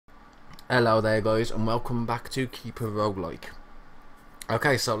Hello there guys and welcome back to KeeperRL.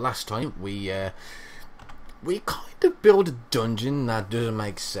 Okay, so last time we kind of built a dungeon that doesn't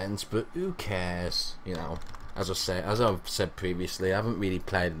make sense, but who cares, you know. As I've said previously, I haven't really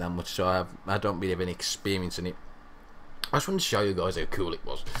played it that much, so I don't really have any experience in it. I just wanted to show you guys how cool it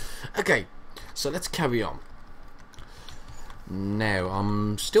was. Okay, so let's carry on. Now,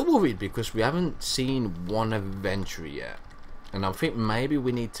 I'm still worried because we haven't seen one adventure yet. And I think maybe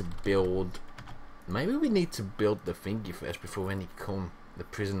we need to build the thingy first before any come, the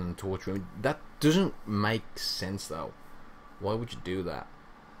prison and torture room. That doesn't make sense though. Why would you do that?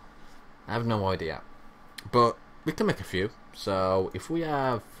 I have no idea. But we can make a few. So if we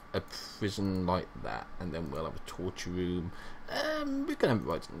have a prison like that, and then we'll have a torture room, we can have it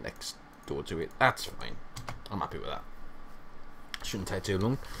right next door to it. That's fine. I'm happy with that. Shouldn't take too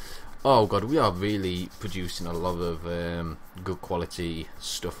long. Oh god, we are really producing a lot of good quality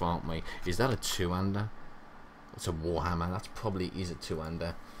stuff, aren't we? Is that a two-hander? It's a warhammer. That probably is a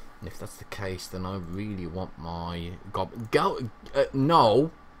two-hander. And if that's the case, then I really want my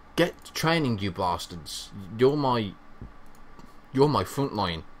no, get training, you bastards. You're my front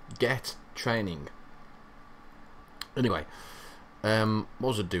line. Get training. Anyway, what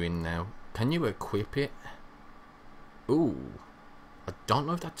was I doing now? Can you equip it? Ooh. I don't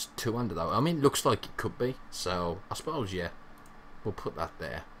know if that's 200 though. I mean, it looks like it could be. So, I suppose, yeah. We'll put that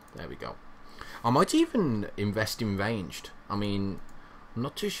there. There we go. I might even invest in ranged. I mean, I'm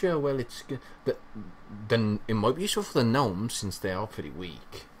not too sure well it's good. But then it might be useful for the gnomes since they are pretty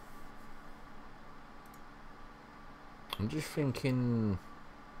weak. I'm just thinking...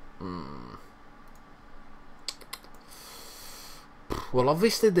 Well,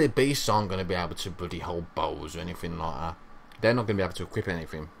 obviously the beasts aren't going to be able to bloody hold bows or anything like that. They're not going to be able to equip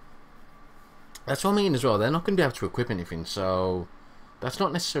anything. That's what I mean as well. They're not going to be able to equip anything, so that's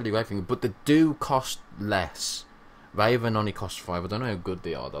not necessarily everything. But they do cost less. Raven only costs 5. I don't know how good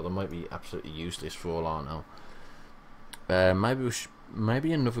they are though. They might be absolutely useless for all I know.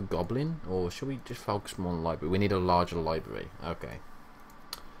 Maybe another goblin, or should we just focus more on library? We need a larger library. Okay.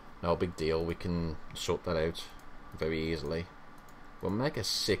 No big deal. We can sort that out very easily. We'll make a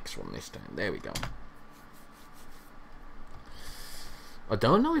 6 one this time. There we go. I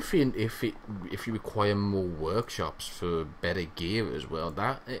don't know if you require more workshops for better gear as well.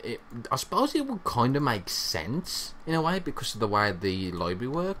 I suppose it would kind of make sense in a way because of the way the library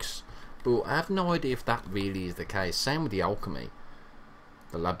works, but I have no idea if that really is the case. Same with the alchemy,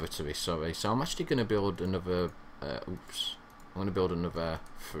 the laboratory. Sorry. So I'm actually going to build another. Oops. I'm going to build another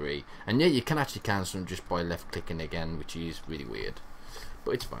 3, and yeah, you can actually cancel them just by left clicking again, which is really weird,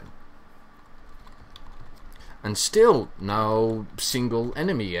 but it's fine. And still no single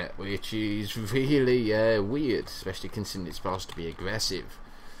enemy yet, which is really weird, especially considering it's supposed to be aggressive.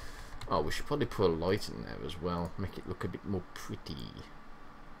 Oh, we should probably put a light in there as well, make it look a bit more pretty,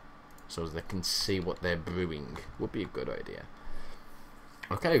 so they can see what they're brewing. Would be a good idea.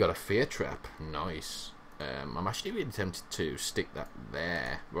 Okay, we got a fear trap. Nice. I'm actually really tempted to stick that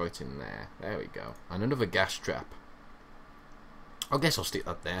there, right in there. There we go. And another gas trap. I guess I'll stick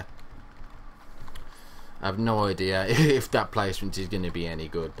that there. I have no idea if that placement is going to be any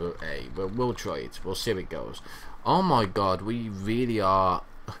good, but hey, we'll try it. We'll see how it goes. Oh my god, we really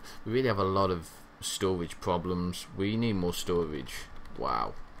have a lot of storage problems. We need more storage.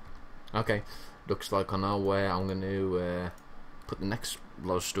 Wow. Okay, looks like I know where I'm going to put the next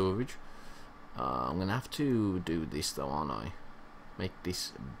lot of storage. I'm going to have to do this though, aren't I? Make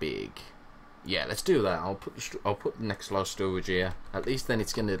this big. Yeah, let's do that. I'll put the next lot of storage here. At least then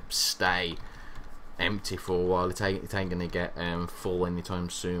it's going to stay empty for a while. It ain't gonna get full anytime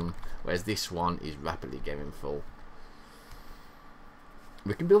soon, whereas this one is rapidly getting full.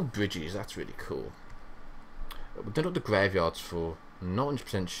 We can build bridges. That's really cool. We don't know what the graveyards for. I'm not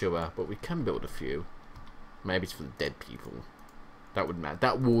 100% sure, but we can build a few. Maybe it's for the dead people. That would matter.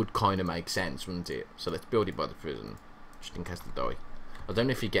 That would kind of make sense, wouldn't it? So let's build it by the prison, just in case they die. I don't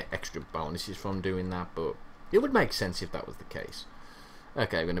know if you get extra bonuses from doing that, but it would make sense if that was the case.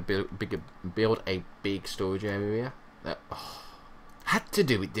 Okay, we're going to build a big storage area. Had to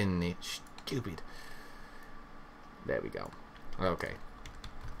do it, didn't it? Stupid. There we go. Okay.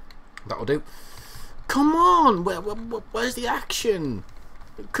 That'll do. Come on! Where's the action?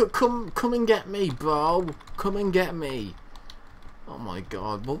 Come and get me, bro. Come and get me. Oh my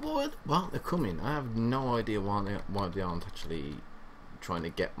god. Well, they're coming. I have no idea why they aren't actually trying to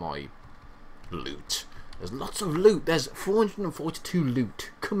get my loot. There's lots of loot. There's 442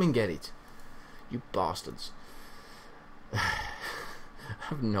 loot. Come and get it. You bastards. I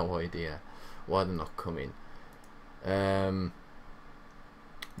have no idea why they're not coming.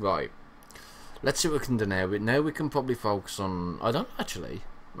 Right. Let's see what we can do now. Now we can probably focus on, I don't know, actually,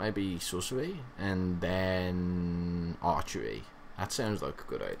 maybe sorcery and then archery. That sounds like a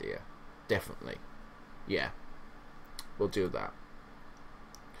good idea. Definitely. Yeah. We'll do that.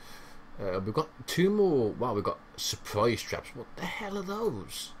 We've got 2 more. Wow, we've got surprise traps. What the hell are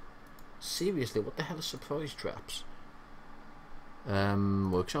those? Seriously, what the hell are surprise traps?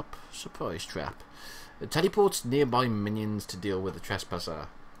 Workshop. Surprise trap. It teleports nearby minions to deal with a trespasser.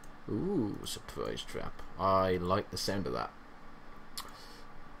 Ooh, surprise trap. I like the sound of that.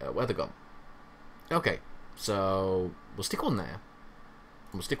 Where they gone? Okay, so we'll stick one there.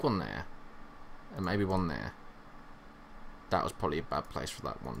 We'll stick one there. And maybe one there. That was probably a bad place for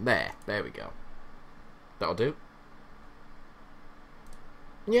that one. There we go. That'll do.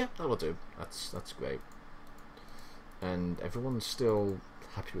 Yeah, that'll do. That's great. And everyone's still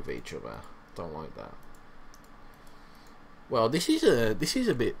happy with each other. Don't like that. Well, this is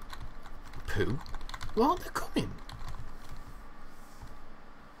a bit poo. Well, they're coming.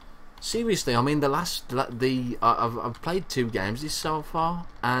 Seriously, I mean, I've played 2 games this so far,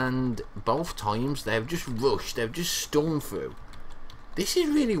 and both times they've just rushed, they've just stormed through. This is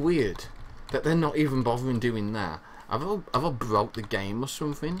really weird that they're not even bothering doing that. Have I broke the game or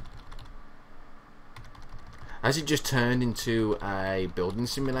something? Has it just turned into a building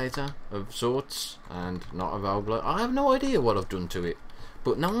simulator of sorts and not a roguelike? I have no idea what I've done to it,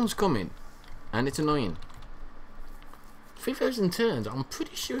 but no one's coming, and it's annoying. 3,000 turns. I'm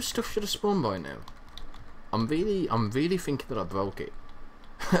pretty sure stuff should have spawned by now. I'm really thinking that I broke it.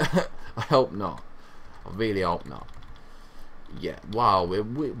 I hope not. I really hope not. Yeah. Wow.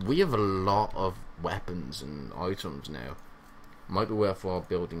 We have a lot of weapons and items now. Might be worthwhile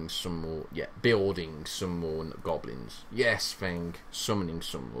building some more. Yeah, building some more goblins. Yes, Fang. Summoning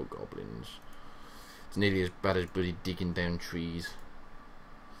some more goblins. It's nearly as bad as bloody digging down trees.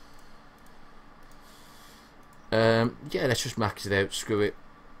 Yeah, let's just max it out. Screw it.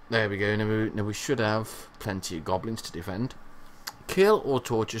 There we go. Now we should have plenty of goblins to defend. Kill or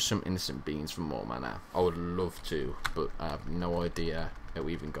torture some innocent beings for more mana. I would love to, but I have no idea how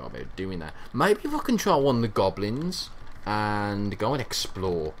we even go about doing that. Maybe if I control one of the goblins and go and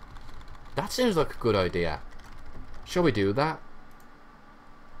explore. That sounds like a good idea. Shall we do that?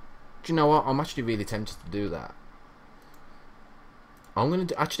 Do you know what? I'm actually really tempted to do that. I'm gonna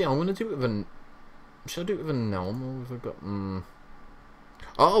do it with an. Should I do it with a normal? If I've got.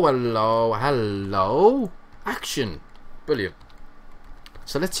 Oh, hello. Action. Brilliant.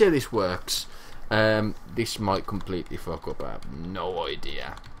 So let's see how this works. This might completely fuck up. I have no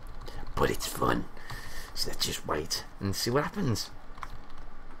idea, but it's fun. So let's just wait and see what happens.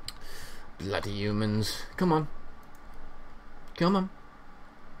 Bloody humans! Come on. Come on.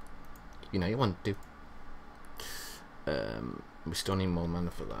 You know you want to. We still need more mana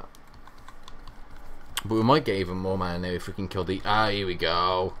for that. But we might get even more mana now if we can kill the... here we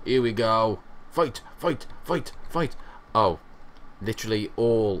go. Here we go. Fight, fight, fight, fight. Oh, literally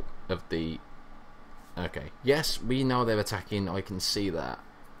all of the... Okay. Yes, we know they're attacking. I can see that.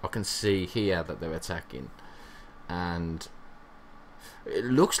 I can see here that they're attacking. And it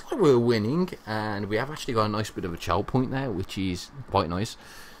looks like we're winning. And we have actually got a nice bit of a choke point there, which is quite nice.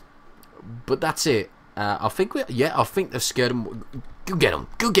 But that's it. I think I think they've scared him. Go get him.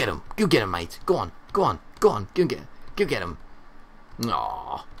 Go get him. Go get him, mate. Go on. Go on. Go on. Go get him.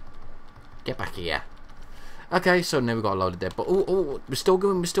 Aww. Get back here. Okay, so now we've got a load of dead. But we're still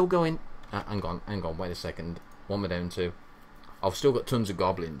going. We're still going. Hang on. Wait a second. What am I down to? I've still got tons of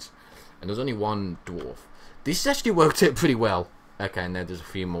goblins, and there's only one dwarf. This has actually worked out pretty well. Okay, now there's a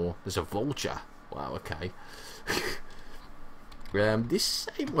few more. There's a vulture. Wow. Okay. This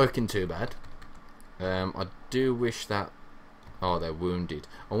ain't working too bad. I do wish that... Oh, they're wounded.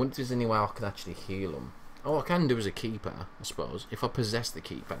 I wonder if there's any way I can actually heal them. Oh, I can do as a keeper, I suppose. If I possess the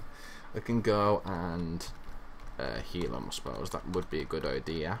keeper, I can go and heal them, I suppose. That would be a good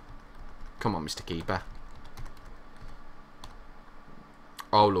idea. Come on, Mr. Keeper.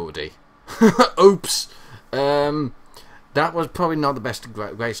 Oh, lordy. Oops. That was probably not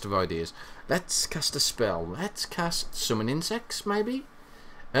the greatest of ideas. Let's cast a spell. Let's cast Summon Insects, maybe?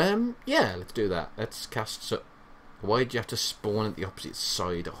 Yeah, let's do that. Let's cast... So why do you have to spawn at the opposite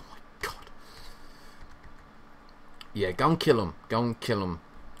side? Oh my god. Yeah, go and kill him. Go and kill him.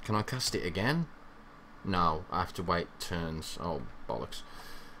 Can I cast it again? No, I have to wait turns. Oh, bollocks.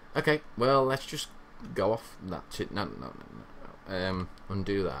 Okay, well, let's just go off that shit. No.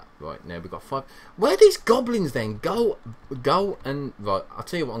 Undo that. Right, now we've got 5. Where are these goblins then? Go and... Right, I'll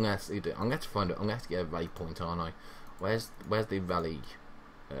tell you what I'm going to have to do. I'm going to have to find it. I'm going to have to get a rally point, aren't I? Where's the rally...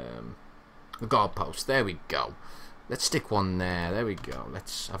 guard post? There we go. Let's stick one there. There we go.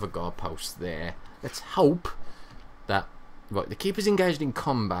 Let's have a guard post there. Let's hope that... Right, the keeper's engaged in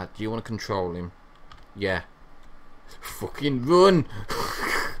combat. Do you want to control him? Yeah. Fucking run!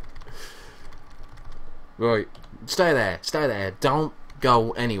 Right, stay there. Stay there. Don't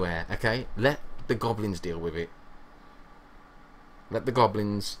go anywhere, okay? Let the goblins deal with it. Let the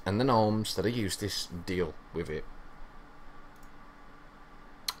goblins and the gnomes that are useless deal with it.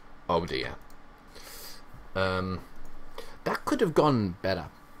 Oh dear. That could have gone better.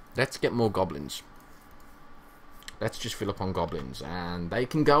 Let's get more goblins. Let's just fill up on goblins, and they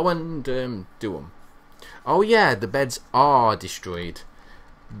can go and do them. Oh yeah, the beds are destroyed.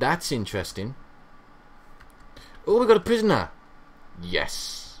 That's interesting. Oh, we got a prisoner.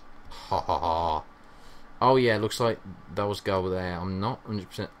 Yes. Ha ha ha. Oh yeah, looks like those go there. I'm not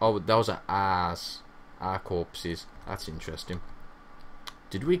 100%. Oh, those are ours. Our corpses. That's interesting.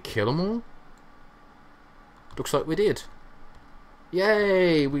 Did we kill them all? Looks like we did.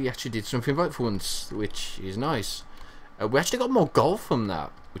 Yay! We actually did something right for once, which is nice. We actually got more gold from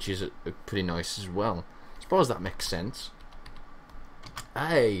that, which is pretty nice as well. I suppose that makes sense.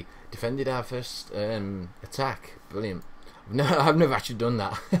 Hey, defended our first attack. Brilliant. I've never actually done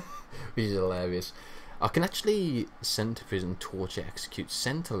that, which is hilarious. I can actually send to prison, torture, execute,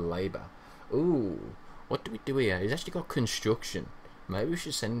 send to labour. Ooh, what do we do here? He's actually got construction. Maybe we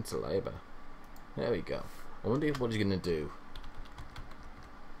should send him to labour. There we go. I wonder what he's going to do.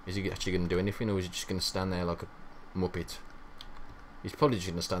 Is he actually going to do anything, or is he just going to stand there like a muppet? He's probably just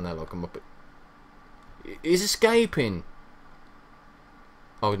going to stand there like a muppet. He's escaping.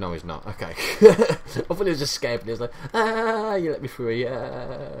 Oh no, he's not. Okay. I thought he was escaping. He was like, ah, you let me free.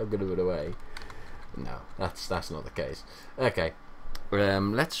 I'm going to run away. No, that's not the case. Okay.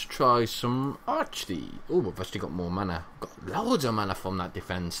 Let's try some archery. Oh, we've actually got more mana. Got loads of mana from that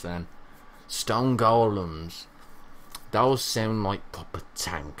defense then. Stone golems. Those sound like proper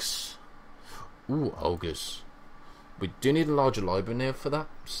tanks. Ooh, ogres. We do need a larger library now for that,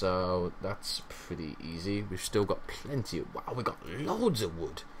 so that's pretty easy. We've still got plenty of... Wow, we got loads of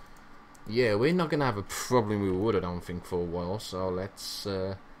wood. Yeah, we're not going to have a problem with wood, I don't think, for a while, so let's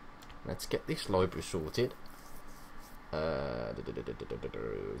get this library sorted. What do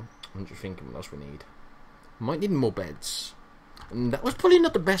you think? What else we need? Might need more beds. And that was probably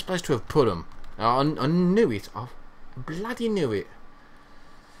not the best place to have put them. I knew it. I bloody knew it.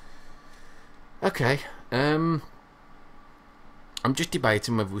 Okay. I'm just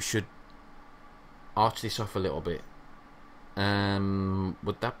debating whether we should arch this off a little bit.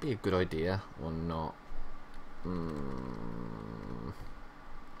 Would that be a good idea or not?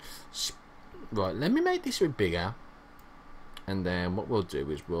 Right, let me make this a bit bigger. And then what we'll do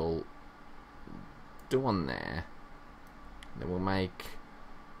is we'll do one there. Then we'll make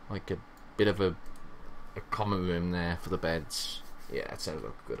like a bit of a common room there for the beds. Yeah, that sounds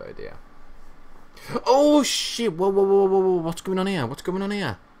like a good idea. Oh shit! Whoa, whoa, whoa, whoa, whoa! What's going on here? What's going on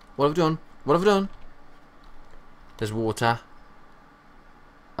here? What have I done? What have I done? There's water.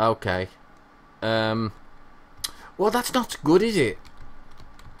 Okay. Well, that's not good, is it?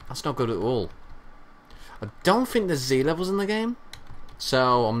 That's not good at all. I don't think there's Z levels in the game,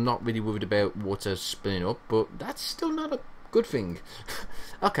 so I'm not really worried about water spilling up, but that's still not a good thing.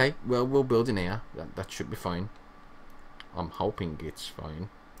 Okay, well, we'll build in here. That should be fine. I'm hoping it's fine,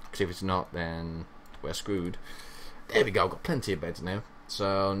 because if it's not, then we're screwed. There we go, got plenty of beds now.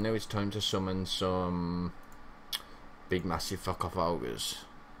 So now it's time to summon some big massive fuck off ogres.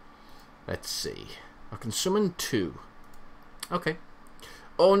 Let's see. I can summon 2. Okay.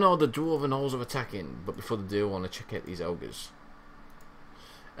 Oh no, the Dwarven holes are attacking. But before they do, I want to check out these ogres.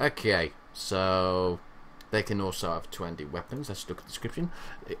 Okay, so they can also have 20 weapons. Let's look at the description.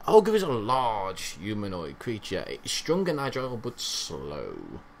 The ogre is a large humanoid creature. It's strong and agile, but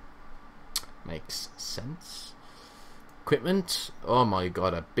slow. Makes sense. Equipment. Oh my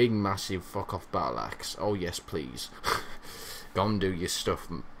god, a big massive fuck off battle axe. Oh yes, please. Go and do your stuff,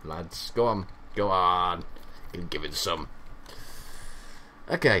 lads. Go on. Go on. Give it some.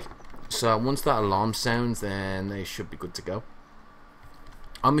 Okay, so once that alarm sounds, then they should be good to go.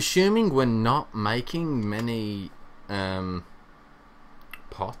 I'm assuming we're not making many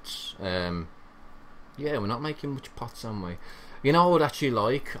pots. Yeah, we're not making much pots, are we? You know what I would actually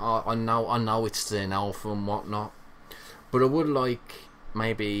like? I know it's an alpha and whatnot, but I would like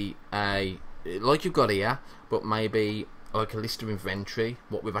maybe like you've got here, but maybe like a list of inventory,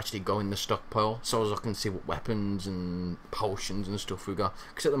 what we've actually got in the stockpile, so as I can see what weapons and potions and stuff we've got.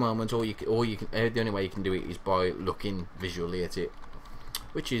 Because at the moment, the only way you can do it is by looking visually at it,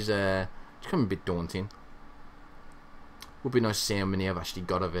 which is it's kind of a bit daunting. Would be nice to see how many I've actually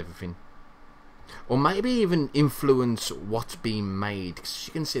got of everything. Or maybe even influence what's being made. Because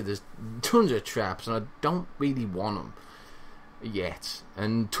you can see there's tons of traps and I don't really want them yet.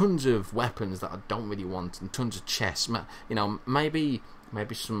 And tons of weapons that I don't really want. And tons of chests. You know, maybe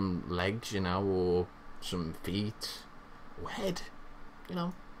some legs, you know, or some feet. Or head. You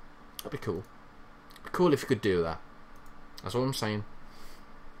know, that'd be cool. It'd be cool if you could do that. That's all I'm saying.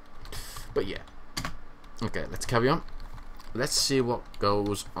 But yeah. Okay, let's carry on. Let's see what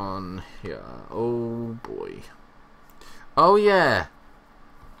goes on here. Oh boy. Oh yeah.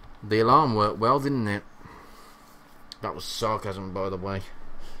 The alarm worked well, didn't it? That was sarcasm, by the way.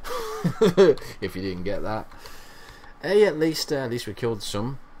 If you didn't get that. Hey, at least we killed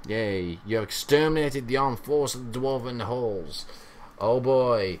some. Yay! You have exterminated the armed force of the Dwarven halls. Oh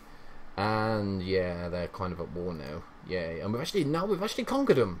boy. And yeah, they're kind of at war now. Yay! And we've actually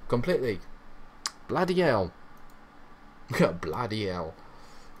conquered them completely. Bloody hell. Bloody hell.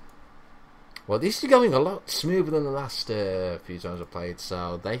 Well, this is going a lot smoother than the last few times I played,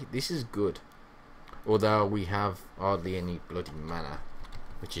 so this is good. Although we have hardly any bloody mana,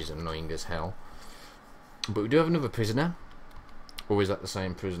 which is annoying as hell. But we do have another prisoner. Or is that the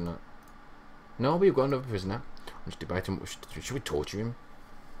same prisoner? No, we've got another prisoner. I'm just debating what we should do. Should we torture him?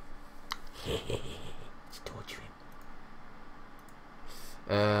 Let's torture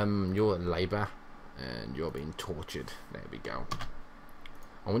him. You're labour. And you're being tortured. There we go.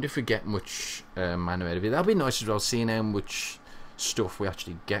 I wonder if we get much mana out of it. That'd be nice as well, seeing how much stuff we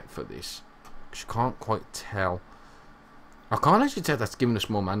actually get for this. Because you can't quite tell. I can't actually tell if that's giving us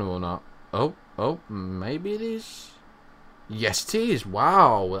more mana or not. Oh, maybe it is. Yes, it is.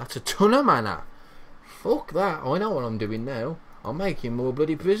 Wow, that's a ton of mana. Fuck that. I know what I'm doing now. I'm making more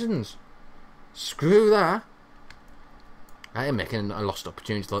bloody prisons. Screw that. I ain't making a lost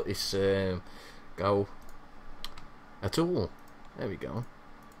opportunity like this go at all. There we go.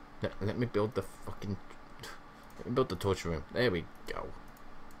 Let me build the fucking... Let me build the torture room. There we go.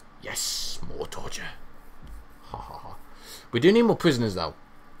 Yes, more torture. Ha ha ha. We do need more prisoners though.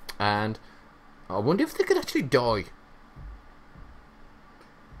 And I wonder if they could actually die.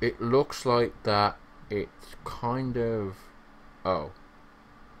 It looks like that it's kind of... Oh.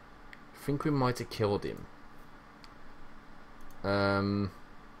 I think we might have killed him. I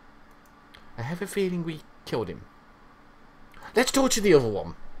have a feeling we killed him. Let's torture the other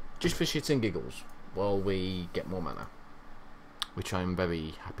one. Just for shits and giggles. While we get more mana. Which I'm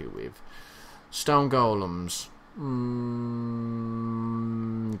very happy with. Stone golems.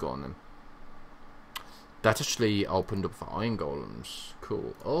 Go on then. That actually opened up for iron golems.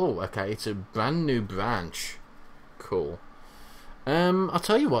 Cool. Oh, okay. It's a brand new branch. Cool. I'll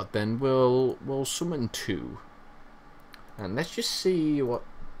tell you what then. We'll summon 2. And let's just see what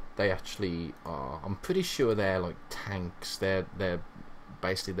they actually are. I'm pretty sure they're like tanks. They're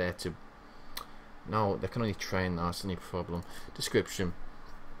basically there to... No, they can only train. That's the only problem. Description.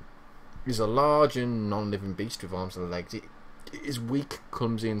 Is a large and non-living beast with arms and legs. It is weak,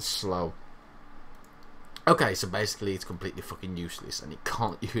 clumsy and slow. Okay, so basically it's completely fucking useless and it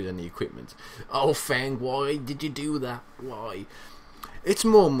can't use any equipment. Oh, Fang, why did you do that? Why? It's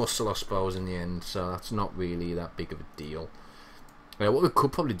more muscle, I suppose, in the end, so that's not really that big of a deal. What we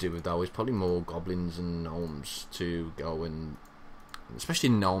could probably do with though is probably more goblins and gnomes to go and... Especially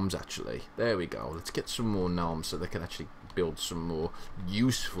gnomes, actually. There we go. Let's get some more gnomes so they can actually build some more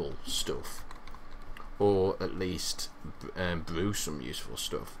useful stuff. Or at least brew some useful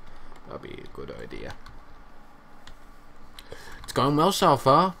stuff. That'd be a good idea. It's going well so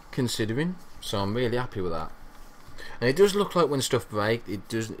far, considering. So I'm really happy with that. And it does look like when stuff breaks,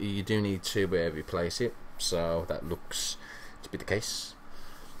 you do need to replace it. So that looks to be the case.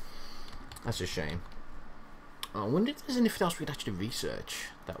 That's a shame. I wonder if there's anything else we could actually research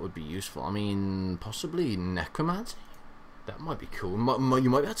that would be useful. I mean, possibly necromancy? That might be cool. You might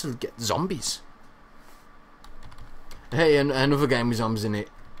be able to get zombies. Hey, another game with zombies in it.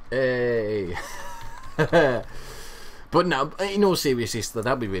 Hey. But no, in all seriousness,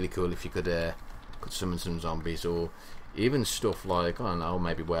 that'd be really cool if you could summon some zombies, or even stuff like, I don't know,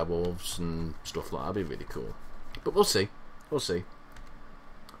 maybe werewolves and stuff like that. That'd be really cool. But we'll see. We'll see.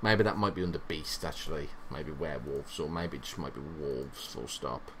 Maybe that might be under beast, actually. Maybe werewolves, or maybe it just might be wolves, full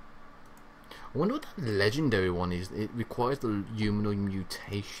stop. I wonder what that legendary one is. It requires the humanoid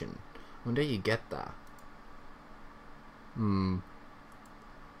mutation. I wonder how you get that. Not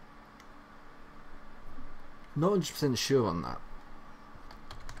 100% sure on that.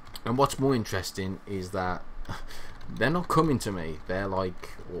 And what's more interesting is that they're not coming to me. They're like,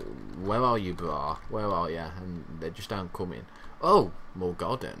 where are you, brah? Where are you? And they just aren't coming. Oh, more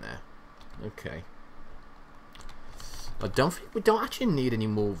gold down there. Okay. I don't think we don't actually need any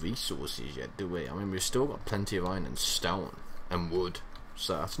more resources yet, do we? I mean, we've still got plenty of iron and stone and wood,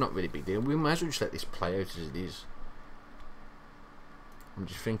 so that's not really a big deal. We might as well just let this play out as it is. I'm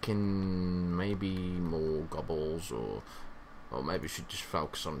just thinking maybe more gobbles, or maybe we should just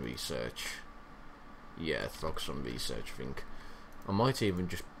focus on research. Yeah, focus on research, I think. I might even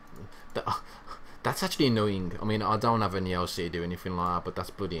just... That's actually annoying. I mean, I don't have any LC do anything like that, but that's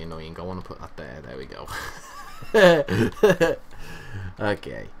bloody annoying. I want to put that there. There we go.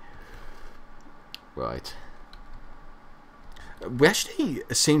 Okay. Right. We actually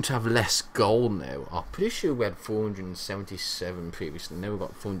seem to have less gold now. I'm pretty sure we had 477 previously. Now we've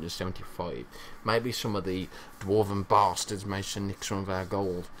got 475. Maybe some of the Dwarven bastards managed to nick some of our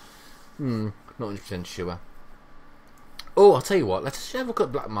gold. Not 100% sure. Oh, I'll tell you what. Let's just have a look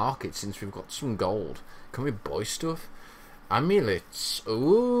at black market since we've got some gold. Can we buy stuff? Amulets.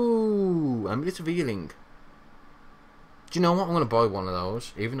 Ooh, amulets of healing. Do you know what? I'm going to buy one of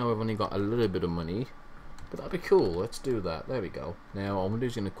those, even though I've only got a little bit of money. But that'd be cool. Let's do that. There we go. Now, all I'm going to do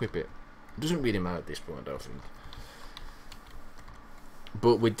is going to equip it. It doesn't really matter at this point, I don't think.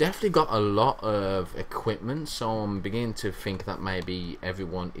 But we definitely got a lot of equipment, so I'm beginning to think that maybe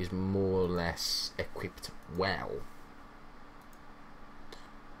everyone is more or less equipped well.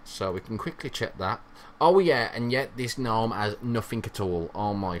 So we can quickly check that. Oh yeah, and yet this gnome has nothing at all.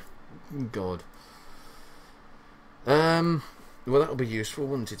 Oh my god. Well, that'll be useful,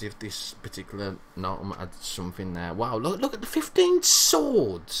 wouldn't it, if this particular gnome had something there. Wow, look at the 15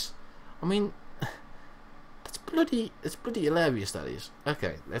 swords. I mean, that's bloody hilarious. That is.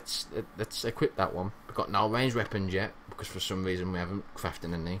 Okay, let's equip that one. We've got no ranged weapons yet because for some reason we haven't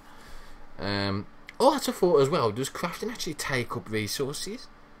crafted any. Oh, that's a thought as well. Does crafting actually take up resources?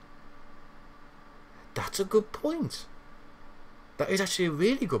 That's a good point. That is actually a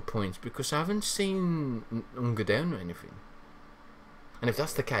really good point, because I haven't seen hunger down or anything. And if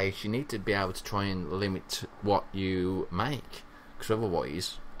that's the case, you need to be able to try and limit what you make, because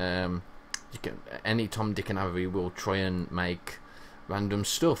otherwise, any Tom, Dick and Harry will try and make random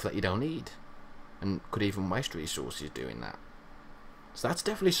stuff that you don't need, and could even waste resources doing that. So that's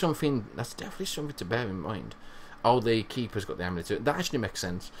definitely something. That's definitely something to bear in mind. Oh, the keeper's got the amulet too. That actually makes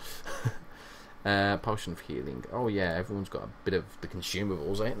sense. Potion of healing. Oh yeah, everyone's got a bit of the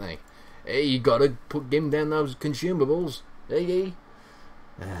consumables, ain't they? Hey, you gotta give down those consumables. Hey.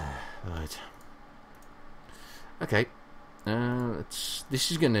 Right. Okay.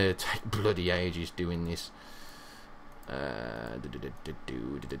 This is gonna take bloody ages doing this.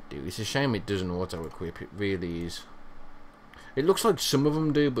 It's a shame it doesn't auto-equip. It really is. It looks like some of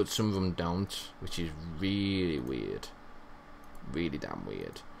them do, but some of them don't, which is really weird. Really damn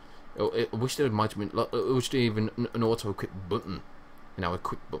weird. I wish there might have been, I wish there even an auto-equip button. You know, a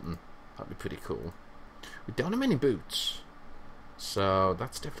quick button. That'd be pretty cool. We don't have many boots, so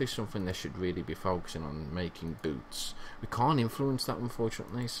that's definitely something they should really be focusing on, making boots. We can't influence that,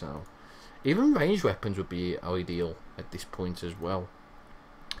 unfortunately, so even ranged weapons would be ideal at this point as well.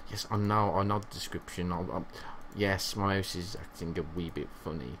 Yes, I know the description. Yes, my mouse is acting a wee bit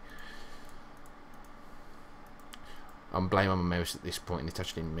funny. I'm blaming my mouse at this point, and it's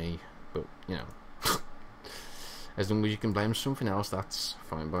actually me. But, you know, as long as you can blame something else, that's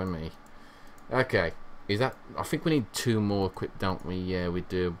fine by me. Okay, is that... I think we need 2 more equipped, don't we? Yeah, we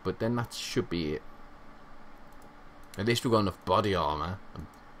do. But then that should be it. At least we've got enough body armour and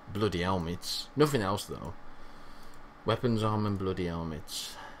bloody helmets. Nothing else, though. Weapons, armour, and bloody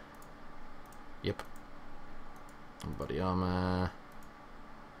helmets. Yep. And body armour.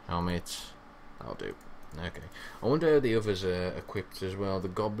 Helmet. That'll do. Okay. I wonder how the others are equipped as well. The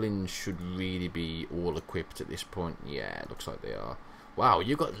goblins should really be all equipped at this point. Yeah, it looks like they are. Wow,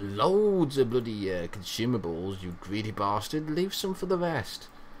 you got loads of bloody consumables, you greedy bastard. Leave some for the rest.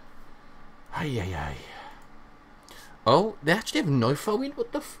 Ay. Oh, they actually have knife throwing?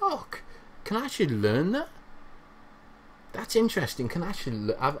 What the fuck? Can I actually learn that? That's interesting. Can I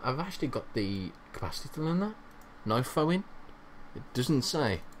actually... I've actually got the capacity to learn that. Knife throwing? It doesn't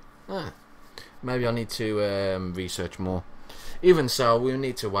say. Maybe I need to research more. Even so, we'll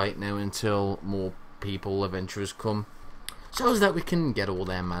need to wait now until more people, adventurers, come, so that we can get all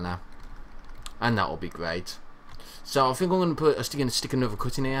their mana, and that'll be great. So I think I'm going to stick another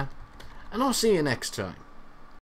cut in here, and I'll see you next time.